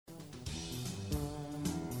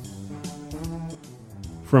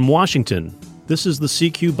From Washington, this is the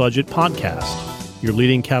CQ Budget Podcast, your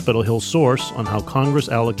leading Capitol Hill source on how Congress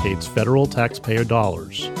allocates federal taxpayer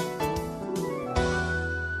dollars.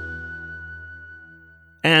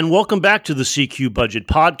 And welcome back to the CQ Budget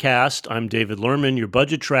Podcast. I'm David Lerman, your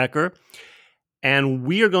budget tracker. And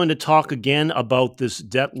we are going to talk again about this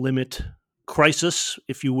debt limit crisis,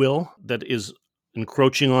 if you will, that is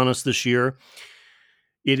encroaching on us this year.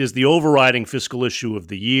 It is the overriding fiscal issue of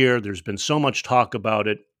the year. There's been so much talk about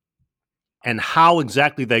it. And how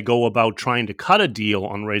exactly they go about trying to cut a deal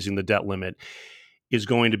on raising the debt limit is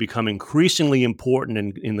going to become increasingly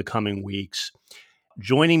important in the coming weeks.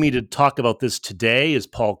 Joining me to talk about this today is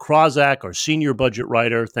Paul Krawczak, our senior budget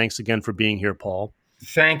writer. Thanks again for being here, Paul.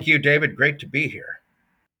 Thank you, David. Great to be here.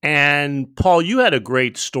 And Paul, you had a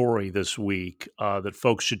great story this week that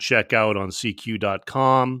folks should check out on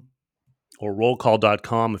CQ.com or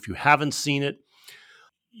rollcall.com if you haven't seen it.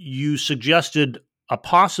 You suggested a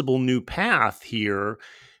possible new path here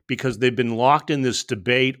because they've been locked in this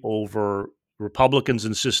debate over Republicans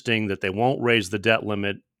insisting that they won't raise the debt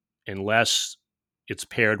limit unless it's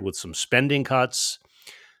paired with some spending cuts.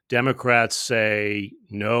 Democrats say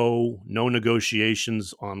no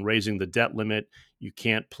negotiations on raising the debt limit. You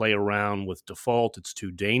can't play around with default. It's too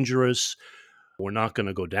dangerous. We're not going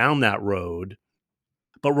to go down that road.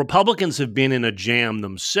 But Republicans have been in a jam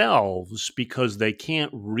themselves because they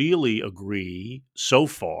can't really agree so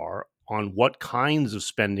far on what kinds of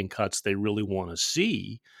spending cuts they really want to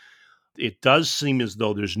see. It does seem as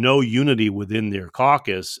though there's no unity within their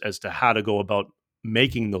caucus as to how to go about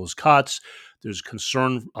making those cuts. There's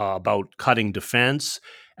concern about cutting defense,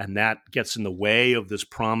 and that gets in the way of this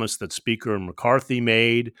promise that Speaker McCarthy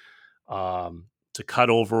made to cut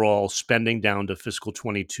overall spending down to fiscal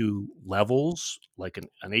 22 levels, like an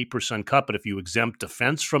 8% cut. But if you exempt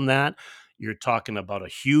defense from that, you're talking about a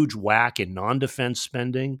huge whack in non-defense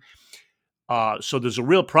spending. So there's a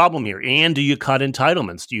real problem here. And do you cut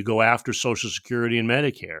entitlements? Do you go after Social Security and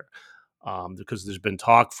Medicare? Because there's been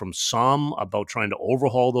talk from some about trying to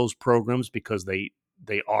overhaul those programs because they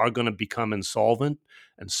are going to become insolvent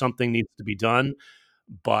and something needs to be done.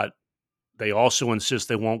 But they also insist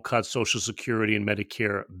they won't cut Social Security and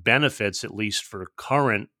Medicare benefits, at least for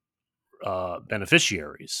current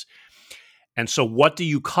beneficiaries. And so what do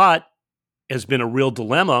you cut has been a real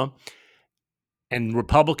dilemma. And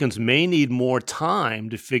Republicans may need more time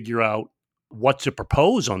to figure out what to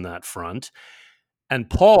propose on that front. And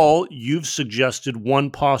Paul, you've suggested one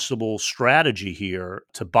possible strategy here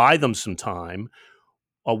to buy them some time.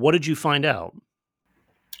 What did you find out?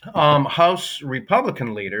 House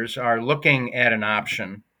Republican leaders are looking at an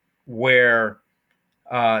option where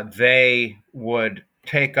they would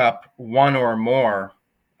take up one or more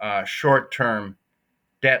short-term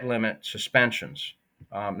debt limit suspensions.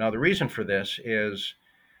 Now, the reason for this is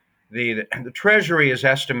the Treasury is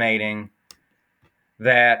estimating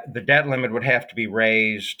that the debt limit would have to be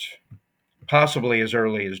raised possibly as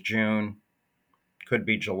early as June, could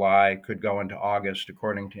be July, could go into August,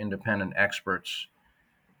 according to independent experts.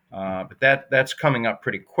 But that's coming up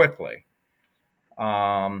pretty quickly.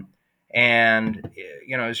 And,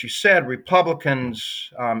 as you said,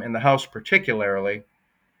 Republicans in the House particularly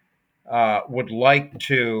would like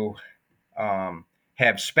to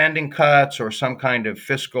have spending cuts or some kind of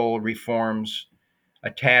fiscal reforms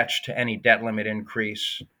attached to any debt limit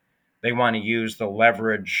increase. They want to use the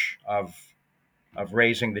leverage of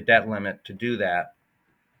raising the debt limit to do that.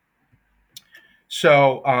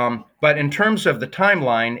 So, but in terms of the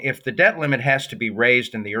timeline, if the debt limit has to be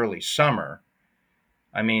raised in the early summer,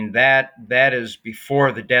 I mean, that is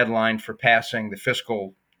before the deadline for passing the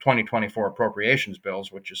fiscal 2024 appropriations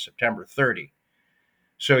bills, which is September 30.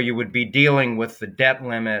 So you would be dealing with the debt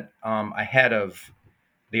limit ahead of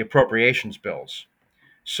the appropriations bills.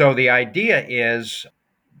 So the idea is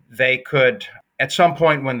they could, at some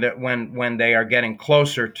point when they are getting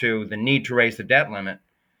closer to the need to raise the debt limit,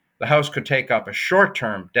 the House could take up a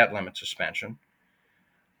short-term debt limit suspension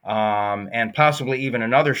and possibly even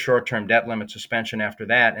another short-term debt limit suspension after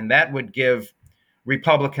that. And that would give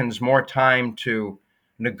Republicans more time to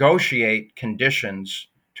negotiate conditions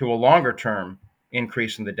to a longer-term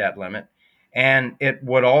increase in the debt limit. And it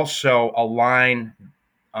would also align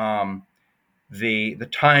the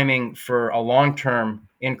timing for a long-term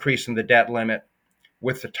increase in the debt limit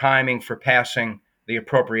with the timing for passing the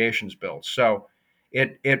appropriations bills. So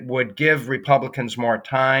it would give Republicans more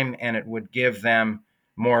time, and it would give them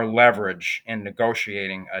more leverage in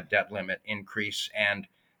negotiating a debt limit increase and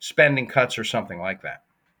spending cuts or something like that.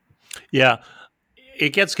 Yeah.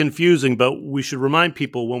 it gets confusing, but we should remind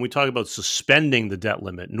people when we talk about suspending the debt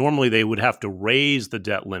limit, normally they would have to raise the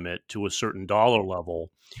debt limit to a certain dollar level.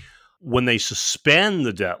 When they suspend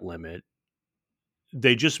the debt limit,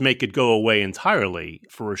 they just make it go away entirely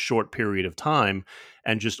for a short period of time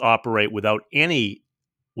and just operate without any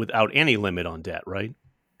limit on debt, right?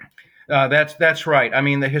 That's right. I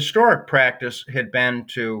mean, the historic practice had been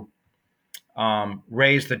to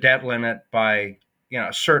raise the debt limit by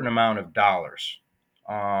a certain amount of dollars,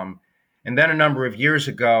 and then a number of years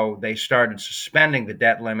ago they started suspending the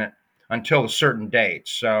debt limit until a certain date.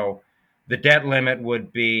 So the debt limit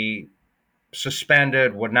would be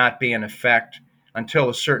suspended, would not be in effect until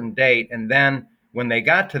a certain date, and then when they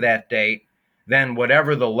got to that date, then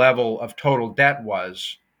whatever the level of total debt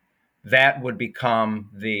was, that would become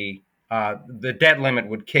the debt limit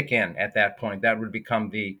would kick in at that point. That would become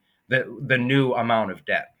the new amount of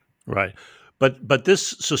debt. Right. But this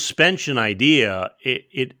suspension idea,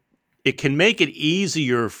 it can make it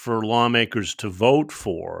easier for lawmakers to vote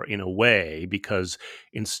for in a way, because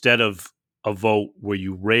instead of a vote where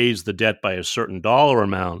you raise the debt by a certain dollar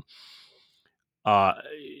amount, uh,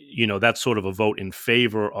 that's sort of a vote in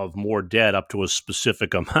favor of more debt up to a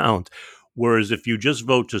specific amount. Whereas if you just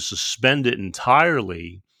vote to suspend it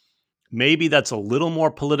entirely, maybe that's a little more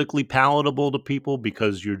politically palatable to people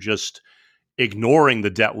because you're just ignoring the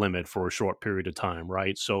debt limit for a short period of time,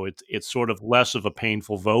 right? So it's sort of less of a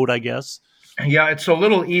painful vote, I guess. Yeah, it's a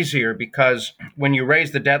little easier because when you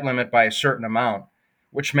raise the debt limit by a certain amount,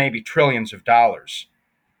 which may be trillions of dollars,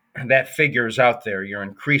 that figure is out there. You're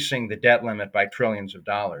increasing the debt limit by trillions of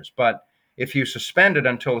dollars. But if you suspend it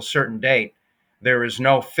until a certain date, there is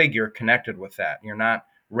no figure connected with that. You're not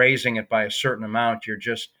raising it by a certain amount. You're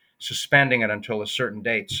just suspending it until a certain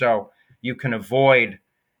date. So you can avoid,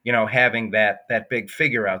 having that big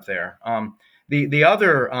figure out there. The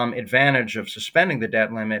other advantage of suspending the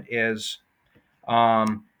debt limit is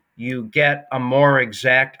you get a more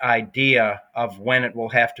exact idea of when it will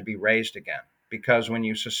have to be raised again. Because when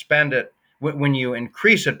you suspend it, when you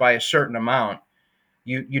increase it by a certain amount,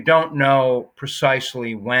 you don't know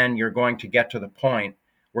precisely when you're going to get to the point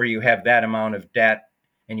where you have that amount of debt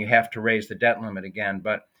and you have to raise the debt limit again.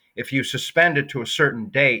 But if you suspend it to a certain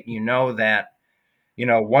date, you know that,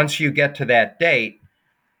 once you get to that date,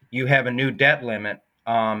 you have a new debt limit.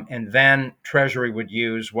 And then Treasury would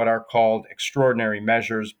use what are called extraordinary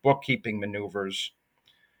measures, bookkeeping maneuvers,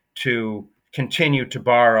 to continue to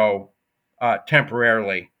borrow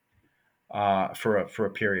temporarily for a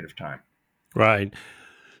period of time. Right.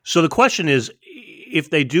 So the question is, if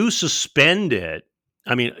they do suspend it,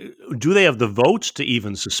 I mean, do they have the votes to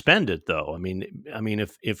even suspend it, though? I mean,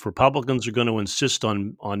 if Republicans are going to insist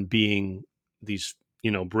on being these,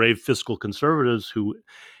 brave fiscal conservatives who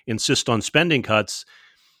insist on spending cuts,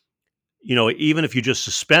 even if you just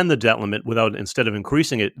suspend the debt limit instead of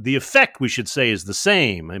increasing it, the effect, we should say, is the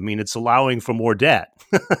same. I mean, it's allowing for more debt.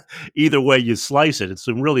 Either way you slice it, it's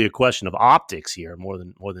really a question of optics here more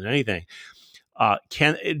than anything.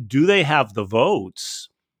 Do they have the votes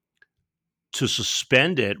to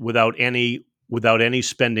suspend it without any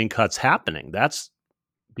spending cuts happening?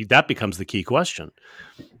 That becomes the key question.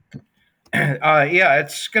 Yeah,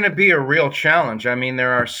 it's going to be a real challenge. I mean,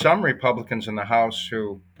 there are some Republicans in the House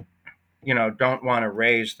who, don't want to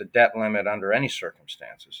raise the debt limit under any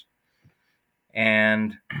circumstances.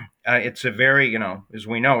 And it's a very, as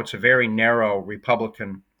we know, it's a very narrow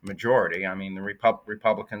Republican majority. I mean, the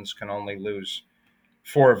Republicans can only lose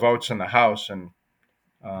 4 votes in the House and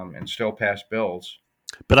still pass bills.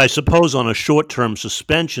 But I suppose on a short-term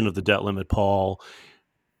suspension of the debt limit, Paul,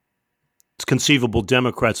 it's conceivable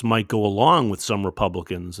Democrats might go along with some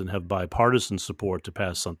Republicans and have bipartisan support to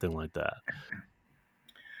pass something like that.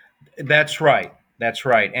 That's right. That's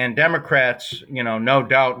right. And Democrats, no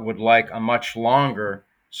doubt would like a much longer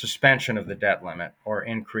suspension of the debt limit or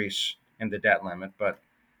increase in the debt limit, but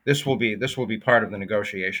this will be part of the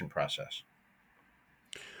negotiation process.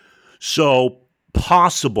 So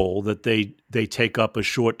possible that they take up a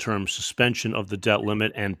short-term suspension of the debt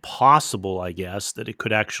limit, and possible, I guess, that it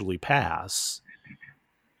could actually pass.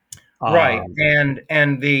 Right.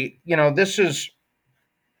 And this is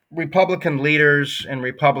Republican leaders and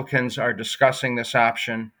Republicans are discussing this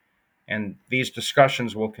option, and these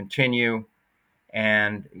discussions will continue.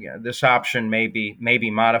 And this option may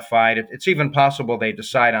be modified. It's even possible they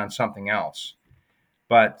decide on something else.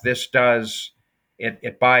 But this does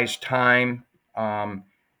it buys time, and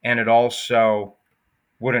it also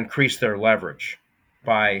would increase their leverage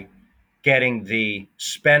by getting the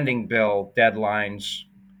spending bill deadlines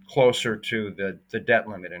closer to the debt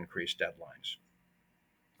limit increase deadlines.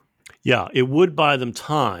 Yeah, it would buy them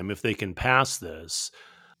time if they can pass this.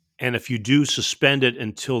 And if you do suspend it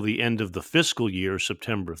until the end of the fiscal year,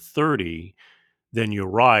 September 30, then you're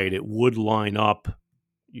right. It would line up.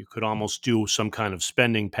 You could almost do some kind of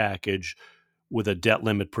spending package with a debt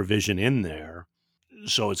limit provision in there.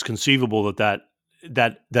 So it's conceivable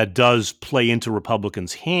that does play into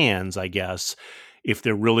Republicans' hands, I guess, if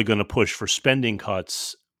they're really going to push for spending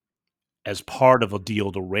cuts as part of a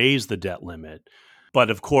deal to raise the debt limit. But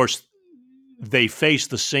of course, they face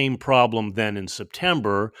the same problem then in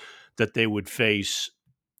September that they would face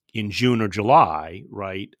in June or July,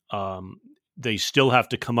 right? They still have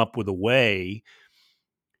to come up with a way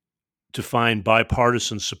to find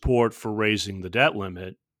bipartisan support for raising the debt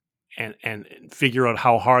limit and figure out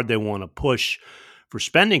how hard they want to push for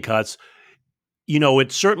spending cuts. You know,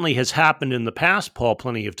 it certainly has happened in the past, Paul,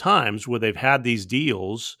 plenty of times where they've had these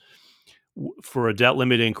deals for a debt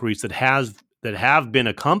limit increase that have been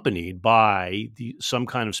accompanied by some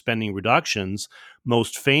kind of spending reductions.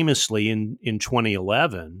 Most famously in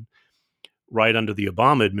 2011, right under the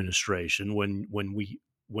Obama administration,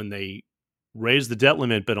 when they raised the debt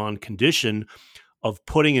limit, but on condition of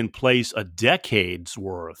putting in place a decade's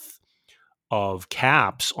worth of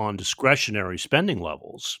caps on discretionary spending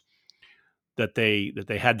levels that they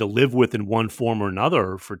had to live with in one form or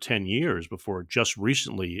another for 10 years before it just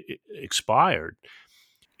recently expired.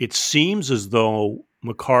 It seems as though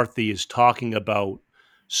McCarthy is talking about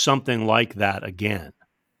something like that again.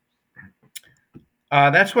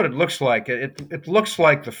 That's what it looks like. It looks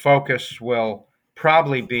like the focus will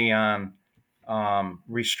probably be on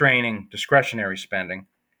restraining discretionary spending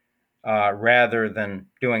rather than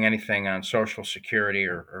doing anything on Social Security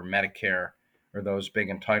or Medicare or those big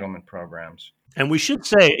entitlement programs. And we should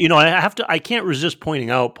say, I can't resist pointing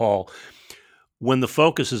out, Paul, when the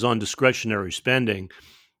focus is on discretionary spending,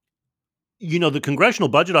 the Congressional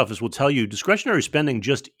Budget Office will tell you discretionary spending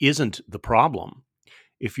just isn't the problem.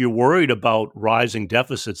 If you're worried about rising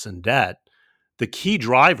deficits and debt, the key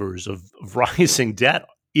drivers of rising debt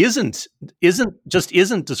isn't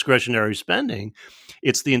discretionary spending.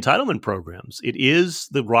 It's the entitlement programs. It is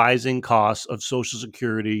the rising costs of Social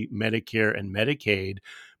Security, Medicare, and Medicaid,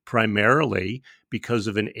 primarily because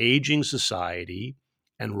of an aging society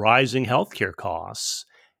and rising healthcare costs.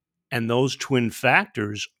 And those twin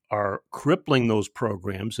factors are crippling those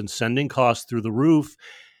programs and sending costs through the roof.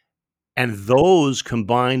 And those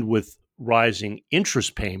combined with rising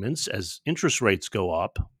interest payments as interest rates go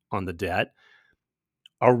up on the debt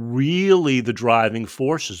are really the driving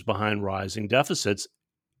forces behind rising deficits.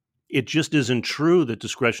 It just isn't true that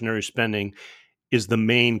discretionary spending is the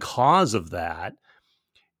main cause of that.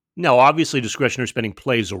 Now, obviously, discretionary spending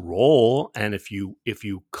plays a role, and if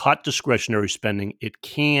you cut discretionary spending, it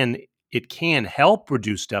can help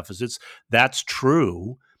reduce deficits. That's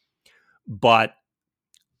true, but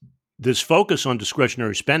this focus on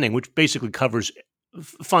discretionary spending, which basically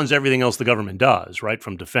funds everything else the government does, right,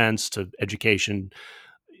 from defense to education,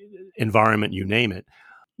 environment, you name it.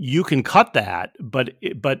 You can cut that, but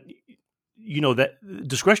that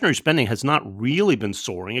discretionary spending has not really been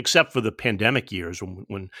soaring, except for the pandemic years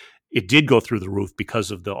when it did go through the roof because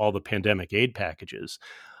of all the pandemic aid packages.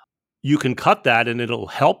 You can cut that and it'll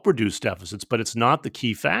help reduce deficits, but it's not the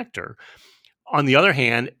key factor. On the other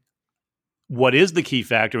hand, what is the key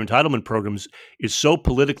factor? Entitlement programs is so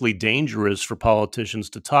politically dangerous for politicians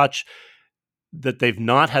to touch that they've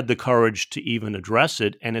not had the courage to even address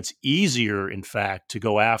it. And it's easier, in fact, to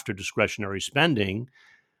go after discretionary spending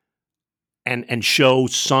and show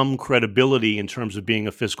some credibility in terms of being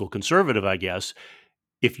a fiscal conservative, I guess,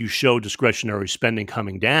 if you show discretionary spending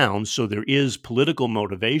coming down. So there is political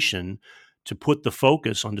motivation to put the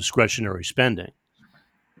focus on discretionary spending.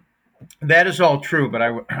 That is all true, but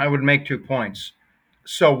I would make 2 points.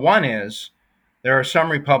 So one is there are some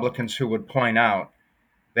Republicans who would point out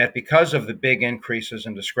that because of the big increases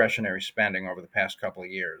in discretionary spending over the past couple of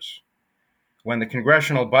years, when the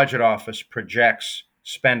Congressional Budget Office projects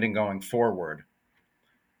spending going forward,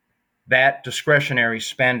 that discretionary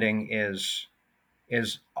spending is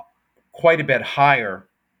quite a bit higher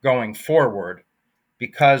going forward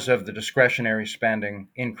because of the discretionary spending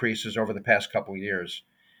increases over the past couple of years.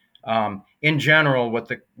 In general, what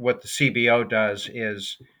the CBO does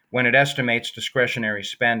is when it estimates discretionary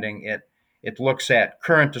spending, it looks at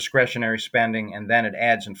current discretionary spending and then it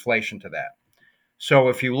adds inflation to that. So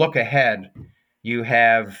if you look ahead, you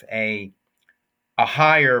have a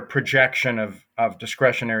higher projection of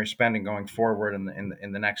discretionary spending going forward in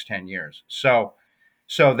the next 10 years. So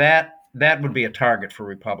that would be a target for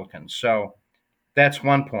Republicans. So that's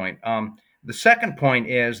one point. The second point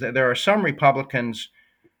is that there are some Republicans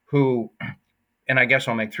who, and I guess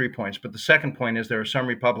I'll make 3 points, but the second point is there are some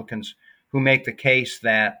Republicans who make the case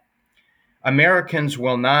that Americans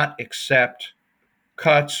will not accept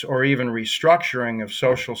cuts or even restructuring of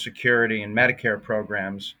Social Security and Medicare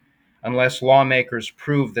programs unless lawmakers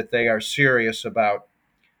prove that they are serious about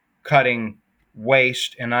cutting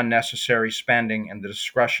waste and unnecessary spending in the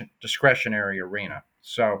discretionary arena.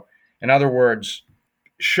 So, in other words,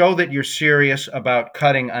 show that you're serious about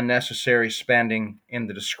cutting unnecessary spending in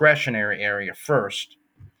the discretionary area first.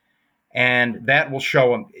 And that will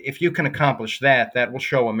show them, if you can accomplish that, that will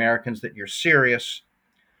show Americans that you're serious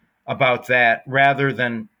about that rather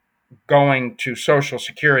than going to Social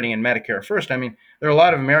Security and Medicare first. I mean, there are a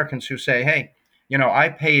lot of Americans who say, hey, I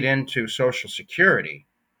paid into Social Security.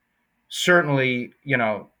 Certainly,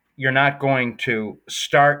 you're not going to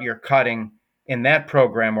start your cutting in that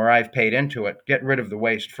program where I've paid into it. Get rid of the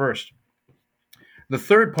waste first. The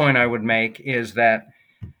third point I would make is that,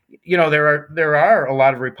 there are a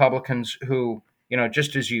lot of Republicans who,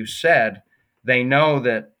 just as you said, they know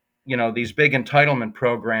that, these big entitlement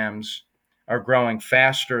programs are growing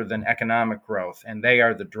faster than economic growth, and they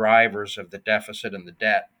are the drivers of the deficit and the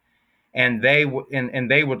debt. And they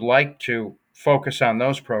would like to focus on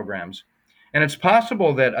those programs. And it's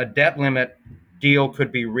possible that a debt limit deal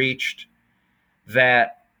could be reached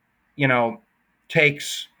that,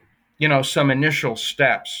 takes, some initial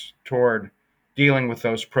steps toward dealing with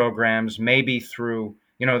those programs, maybe through,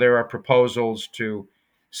 there are proposals to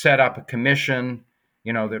set up a commission,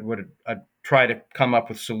 that would try to come up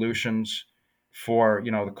with solutions for,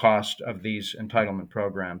 the cost of these entitlement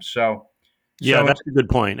programs. Yeah, that's a good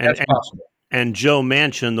point. That's possible. And Joe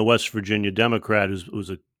Manchin, the West Virginia Democrat, who's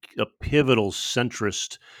a pivotal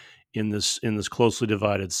centrist in this closely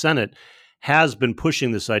divided Senate, has been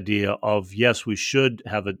pushing this idea of, yes, we should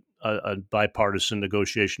have a bipartisan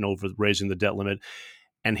negotiation over raising the debt limit.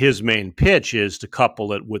 And his main pitch is to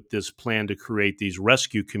couple it with this plan to create these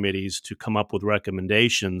rescue committees to come up with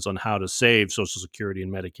recommendations on how to save Social Security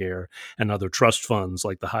and Medicare and other trust funds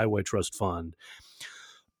like the Highway Trust Fund.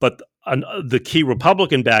 But the key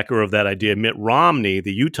Republican backer of that idea, Mitt Romney,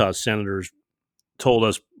 the Utah senator, told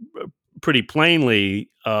us pretty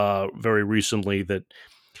plainly very recently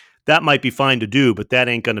that might be fine to do, but that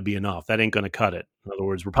ain't going to be enough. That ain't going to cut it. In other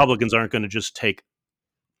words, Republicans aren't going to just take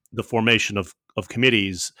the formation of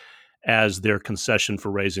committees as their concession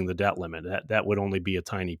for raising the debt limit. That would only be a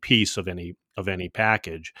tiny piece of any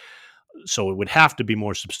package. So it would have to be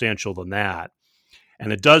more substantial than that.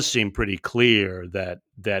 And it does seem pretty clear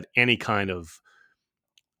that any kind of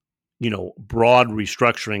broad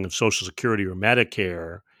restructuring of Social Security or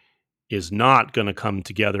Medicare is not going to come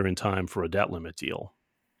together in time for a debt limit deal.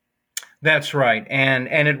 That's right, and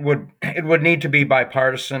it would need to be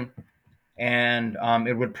bipartisan, and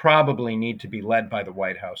it would probably need to be led by the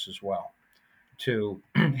White House as well to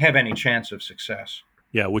have any chance of success.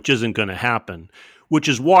 Yeah, which isn't going to happen. Which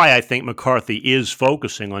is why I think McCarthy is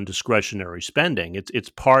focusing on discretionary spending. It's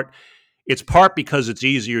part because it's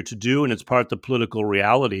easier to do, and it's part the political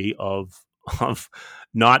reality of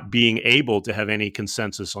not being able to have any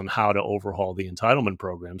consensus on how to overhaul the entitlement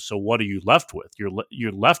program. So what are you left with?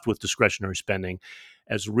 You're left with discretionary spending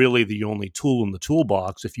as really the only tool in the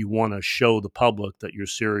toolbox if you want to show the public that you're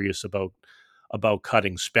serious about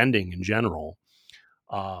cutting spending in general.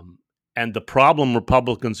 And the problem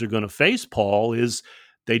Republicans are going to face, Paul, is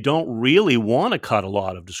they don't really want to cut a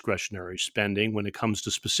lot of discretionary spending when it comes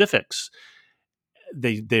to specifics.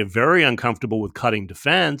 They're very uncomfortable with cutting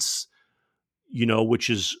defense, which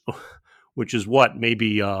is what,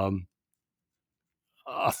 maybe a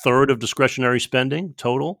third of discretionary spending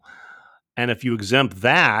total. And if you exempt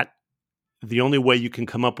that, the only way you can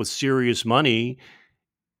come up with serious money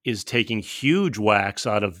is taking huge whacks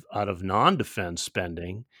out of non-defense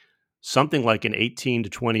spending. Something like an 18 to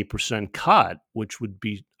 20% cut, which would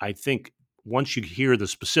be, I think, once you hear the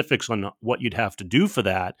specifics on what you'd have to do for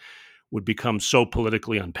that, would become so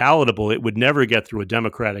politically unpalatable. It would never get through a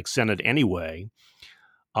Democratic Senate anyway.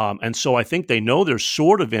 And so I think they know they're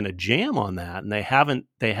sort of in a jam on that, and they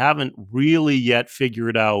haven't really yet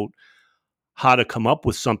figured out how to come up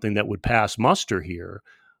with something that would pass muster here,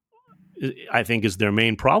 I think, is their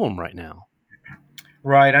main problem right now.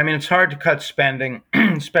 Right. I mean, it's hard to cut spending,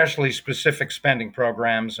 especially specific spending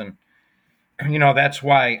programs. And, that's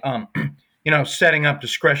why, setting up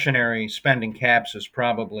discretionary spending caps is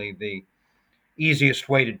probably the easiest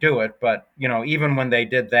way to do it. But, even when they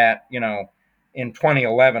did that, in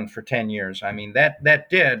 2011 for 10 years, I mean, that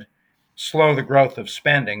did slow the growth of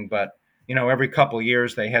spending. But, every couple of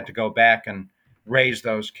years they had to go back and raise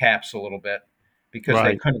those caps a little bit because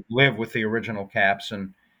Right. they couldn't live with the original caps.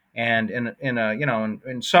 And And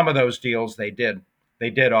in some of those deals, they did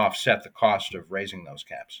offset the cost of raising those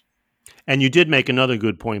caps. And you did make another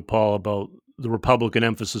good point, Paul, about the Republican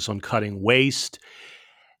emphasis on cutting waste.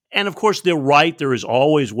 And of course, they're right. There is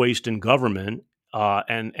always waste in government,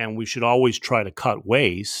 and we should always try to cut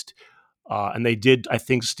waste. And they did. I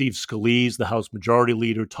think Steve Scalise, the House Majority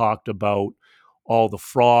Leader, talked about all the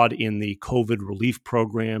fraud in the COVID relief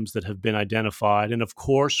programs that have been identified. And of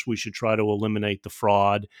course, we should try to eliminate the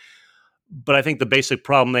fraud. But I think the basic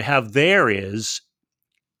problem they have there is,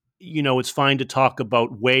 it's fine to talk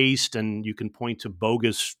about waste, and you can point to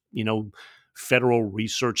bogus, federal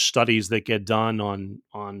research studies that get done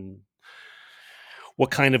on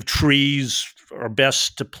what kind of trees are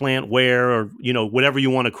best to plant where, or whatever you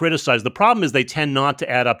want to criticize. The problem is they tend not to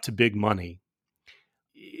add up to big money.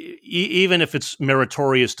 Even if it's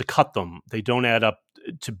meritorious to cut them, they don't add up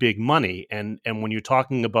to big money. And when you're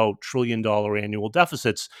talking about $1 trillion annual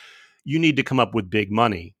deficits, you need to come up with big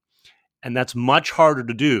money. And that's much harder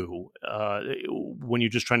to do when you're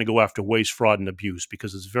just trying to go after waste, fraud, and abuse,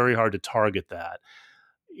 because it's very hard to target that.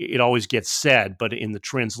 It always gets said, but in the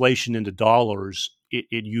translation into dollars,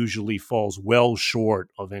 it usually falls well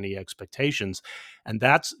short of any expectations. And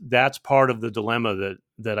that's part of the dilemma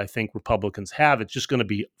that I think Republicans have. It's just going to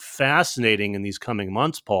be fascinating in these coming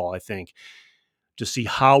months, Paul, I think, to see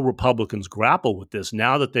how Republicans grapple with this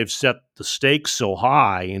now that they've set the stakes so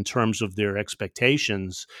high in terms of their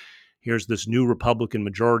expectations. Here's this new Republican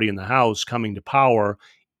majority in the House coming to power,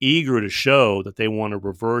 eager to show that they want to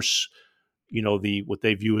reverse, what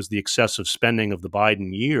they view as the excessive spending of the Biden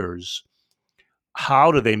years.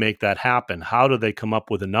 How do they make that happen? How do they come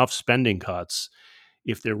up with enough spending cuts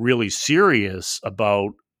if they're really serious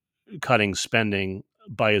about cutting spending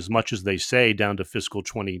by as much as they say down to fiscal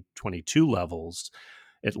 2022 levels,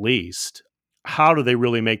 at least? How do they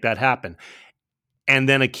really make that happen? And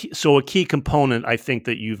then a key component I think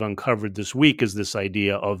that you've uncovered this week is this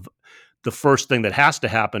idea of the first thing that has to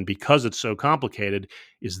happen, because it's so complicated,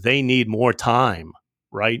 is they need more time,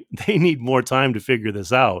 right? They need more time to figure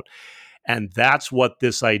this out. And that's what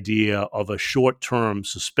this idea of a short-term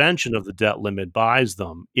suspension of the debt limit buys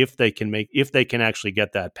them, if they can actually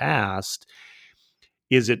get that passed,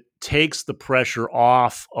 is it takes the pressure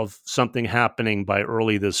off of something happening by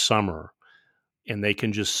early this summer. And they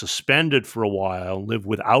can just suspend it for a while, live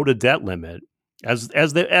without a debt limit,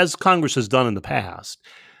 as Congress has done in the past,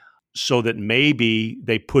 so that maybe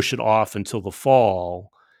they push it off until the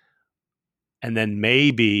fall. And then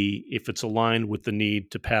maybe if it's aligned with the need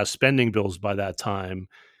to pass spending bills by that time,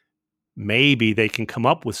 maybe they can come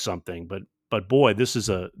up with something. But boy, this is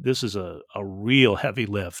a real heavy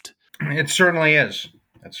lift. It certainly is.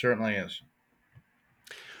 It certainly is.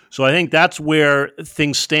 So I think that's where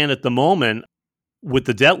things stand at the moment with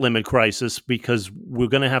the debt limit crisis, because we're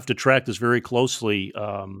going to have to track this very closely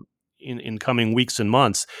in coming weeks and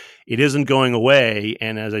months. It isn't going away.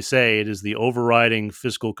 And as I say, it is the overriding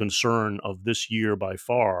fiscal concern of this year by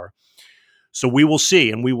far. So we will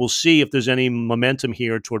see. And we will see if there's any momentum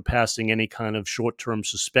here toward passing any kind of short-term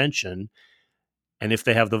suspension, and if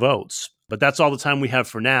they have the votes. But that's all the time we have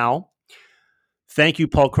for now. Thank you,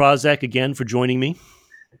 Paul Krawzak, again for joining me.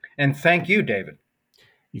 And thank you, David.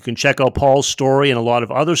 You can check out Paul's story and a lot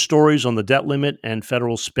of other stories on the debt limit and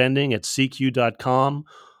federal spending at CQ.com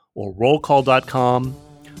or rollcall.com.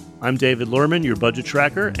 I'm David Lerman, your budget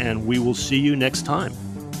tracker, and we will see you next time.